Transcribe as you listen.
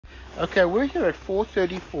Okay, we're here at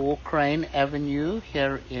 434 Crane Avenue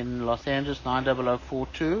here in Los Angeles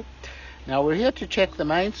 90042. Now we're here to check the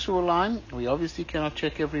main sewer line. We obviously cannot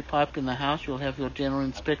check every pipe in the house. You'll have your general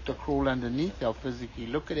inspector crawl underneath. They'll physically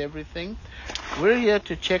look at everything. We're here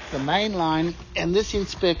to check the main line, and this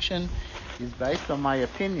inspection is based on my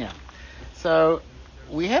opinion. So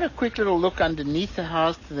we had a quick little look underneath the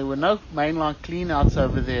house. There were no mainline cleanouts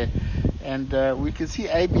over there. And we can see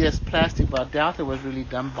ABS plastic, but I doubt it was really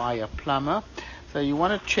done by a plumber. So you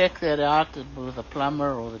want to check that out with a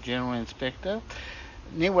plumber or the general inspector.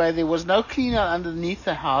 Anyway, there was no clean out underneath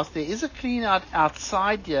the house. There is a clean out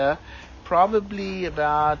outside here, probably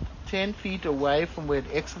about 10 feet away from where it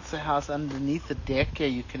exits the house underneath the deck here.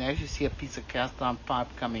 You can actually see a piece of cast iron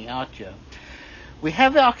pipe coming out here. We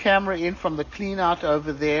have our camera in from the clean out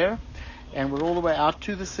over there, and we're all the way out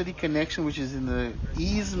to the city connection, which is in the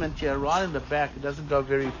easement here, right in the back. It doesn't go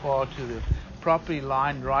very far to the property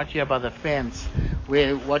line right here by the fence,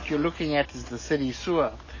 where what you're looking at is the city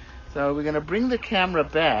sewer. So we're going to bring the camera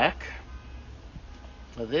back.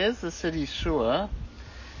 So there's the city sewer.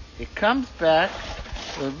 It comes back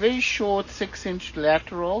with a very short 6-inch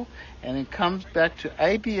lateral, and it comes back to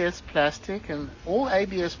ABS plastic, and all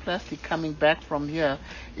ABS plastic coming back from here.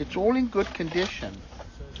 It's all in good condition.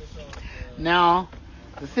 Now,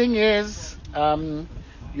 the thing is,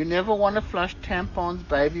 you never want to flush tampons,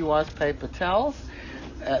 baby wipes, paper towels.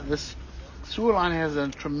 This sewer line has a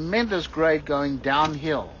tremendous grade going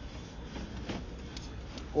downhill,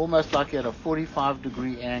 almost like at a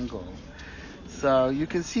 45-degree angle. So you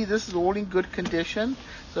can see this is all in good condition.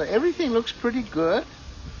 So everything looks pretty good,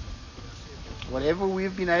 whatever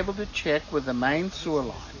we've been able to check with the main sewer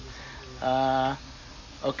line.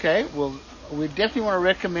 Okay, well, we definitely want to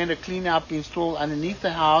recommend a clean out be installed underneath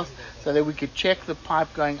the house so that we could check the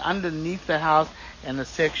pipe going underneath the house and the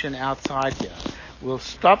section outside here. We'll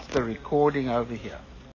stop the recording over here.